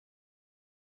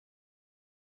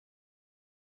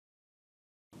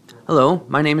Hello,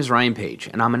 my name is Ryan Page,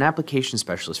 and I'm an application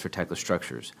specialist for Tekla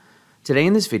structures. Today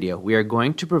in this video, we are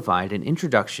going to provide an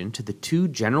introduction to the two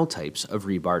general types of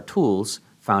rebar tools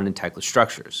found in Tekla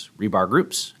structures, Rebar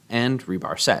Groups and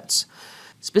Rebar Sets.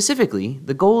 Specifically,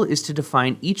 the goal is to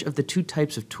define each of the two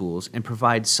types of tools and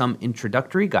provide some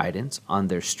introductory guidance on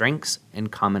their strengths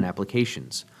and common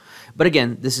applications. But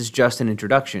again, this is just an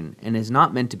introduction and is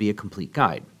not meant to be a complete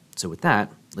guide. So with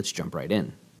that, let's jump right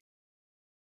in.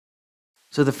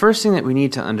 So the first thing that we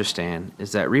need to understand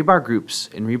is that rebar groups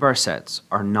and rebar sets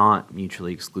are not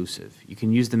mutually exclusive. You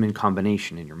can use them in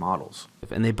combination in your models.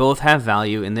 And they both have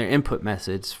value in their input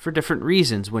methods for different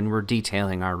reasons when we're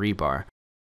detailing our rebar.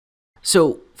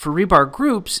 So for rebar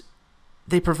groups,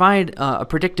 they provide a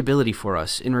predictability for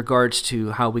us in regards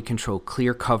to how we control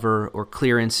clear cover or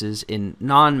clearances in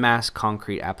non-mass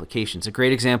concrete applications. A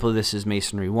great example of this is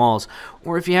masonry walls,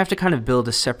 or if you have to kind of build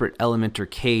a separate element or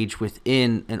cage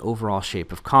within an overall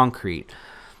shape of concrete.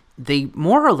 They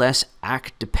more or less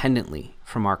act dependently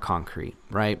from our concrete,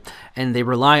 right? And they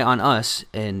rely on us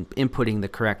in inputting the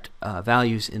correct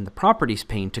values in the properties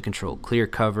pane to control clear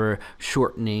cover,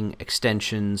 shortening,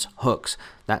 extensions, hooks,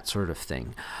 that sort of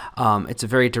thing. It's a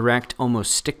very direct,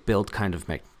 almost stick build kind of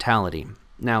mentality.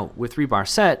 Now, with rebar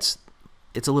sets,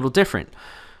 it's a little different.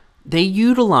 They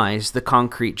utilize the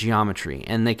concrete geometry,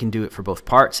 and they can do it for both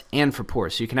parts and for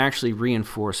pours. So you can actually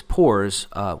reinforce pours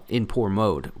in pour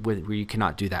mode, where you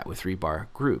cannot do that with rebar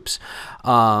groups.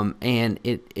 And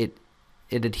it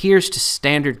adheres to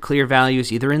standard clear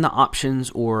values, either in the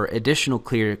options or additional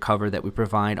clear cover that we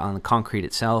provide on the concrete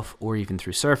itself, or even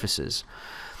through surfaces.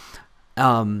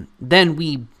 Then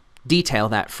we detail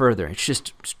that further. It's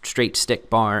just straight stick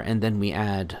bar, and then we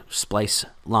add splice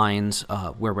lines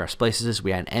where our splices is.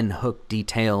 We add end hook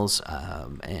details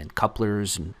and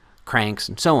couplers and cranks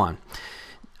and so on.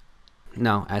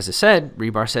 Now, as I said,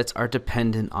 rebar sets are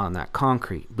dependent on that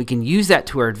concrete. We can use that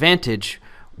to our advantage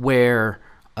where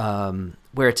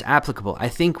it's applicable. I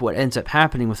think what ends up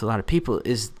happening with a lot of people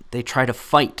is they try to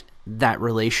fight that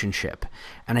relationship,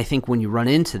 and I think when you run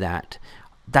into that,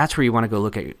 that's where you want to go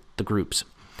look at the groups.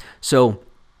 So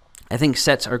I think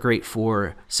sets are great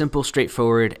for simple,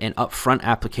 straightforward, and upfront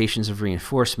applications of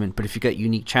reinforcement. But if you've got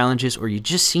unique challenges or you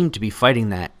just seem to be fighting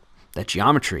that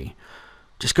geometry,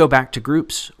 just go back to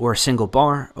groups or a single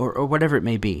bar or whatever it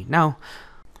may be. Now,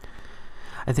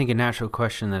 I think a natural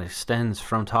question that extends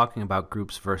from talking about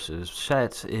groups versus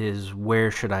sets is, where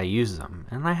should I use them?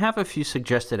 And I have a few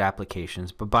suggested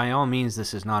applications, but by all means,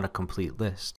 this is not a complete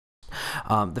list.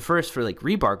 The first for like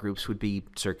rebar groups would be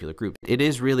circular group. It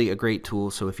is really a great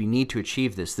tool, so if you need to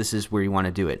achieve this, this is where you want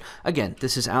to do it. Again,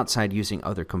 this is outside using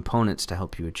other components to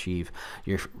help you achieve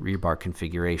your rebar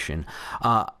configuration.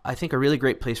 I think a really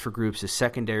great place for groups is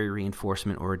secondary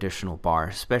reinforcement or additional bar,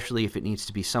 especially if it needs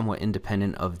to be somewhat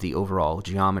independent of the overall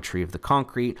geometry of the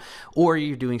concrete, or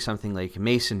you're doing something like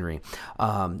masonry.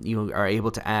 You are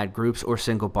able to add groups or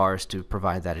single bars to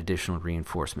provide that additional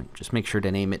reinforcement. Just make sure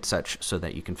to name it such so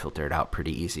that you can filter it out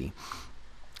pretty easy.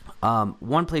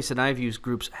 One place that I've used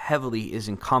groups heavily is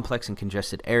in complex and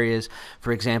congested areas.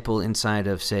 For example, inside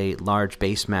of, say, large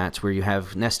base mats where you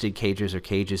have nested cages or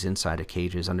cages inside of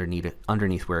cages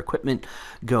underneath where equipment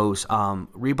goes.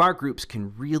 Rebar groups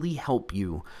can really help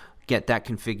you get that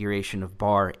configuration of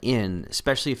bar in,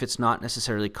 especially if it's not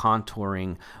necessarily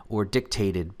contouring or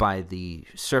dictated by the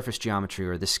surface geometry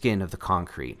or the skin of the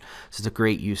concrete. So it's a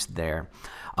great use there.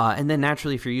 And then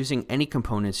naturally, if you're using any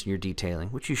components in your detailing,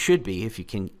 which you should be if you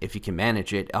can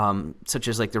manage it, such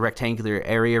as like the rectangular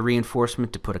area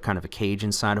reinforcement to put a kind of a cage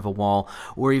inside of a wall,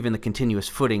 or even the continuous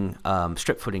footing,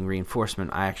 strip footing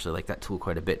reinforcement. I actually like that tool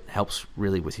quite a bit. It helps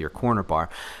really with your corner bar.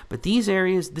 But these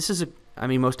areas,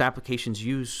 most applications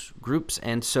use groups,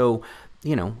 and so,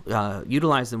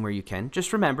 utilize them where you can.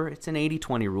 Just remember, it's an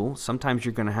 80-20 rule. Sometimes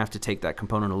you're going to have to take that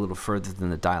component a little further than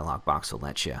the dialog box will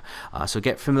let you. So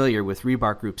get familiar with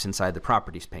rebar groups inside the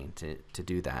properties pane to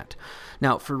do that.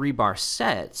 Now, for rebar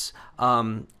sets,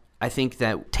 I think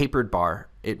that tapered bar,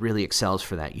 it really excels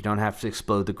for that. You don't have to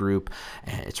explode the group.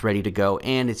 It's ready to go,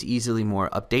 and it's easily more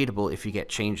updatable if you get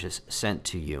changes sent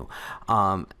to you.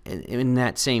 In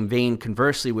that same vein,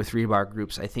 conversely with rebar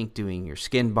groups, I think doing your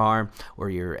skin bar or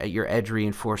your edge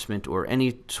reinforcement or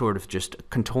any sort of just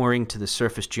contouring to the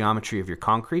surface geometry of your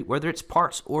concrete, whether it's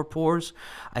parts or pours,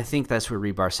 I think that's where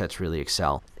rebar sets really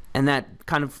excel. And that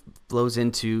kind of flows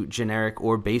into generic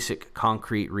or basic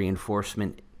concrete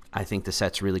reinforcement I think the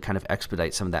sets really kind of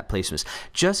expedite some of that placement.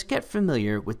 Just get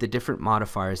familiar with the different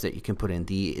modifiers that you can put in,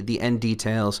 the end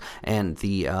details and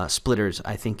the splitters.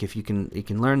 I think if you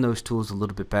can learn those tools a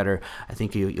little bit better, I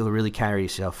think you'll really carry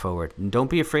yourself forward. And don't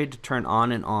be afraid to turn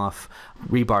on and off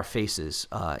rebar faces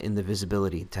in the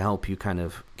visibility to help you kind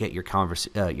of get your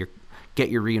get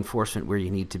your reinforcement where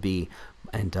you need to be,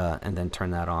 and then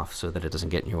turn that off so that it doesn't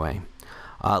get in your way.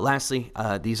 Lastly,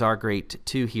 these are great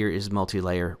too. Here is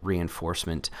multi-layer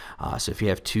reinforcement. So if you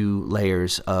have 2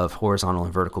 layers of horizontal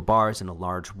and vertical bars in a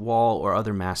large wall or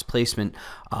other mass placement,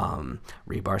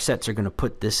 Rebar Sets are going to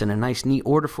put this in a nice, neat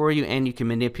order for you, and you can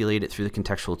manipulate it through the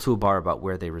contextual toolbar about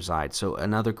where they reside. So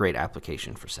another great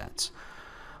application for sets.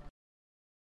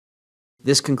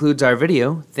 This concludes our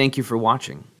video. Thank you for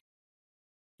watching.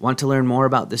 Want to learn more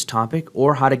about this topic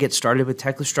or how to get started with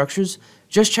Tekla structures?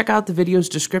 Just check out the video's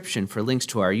description for links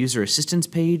to our user assistance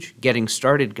page, getting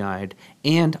started guide,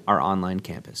 and our online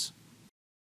campus.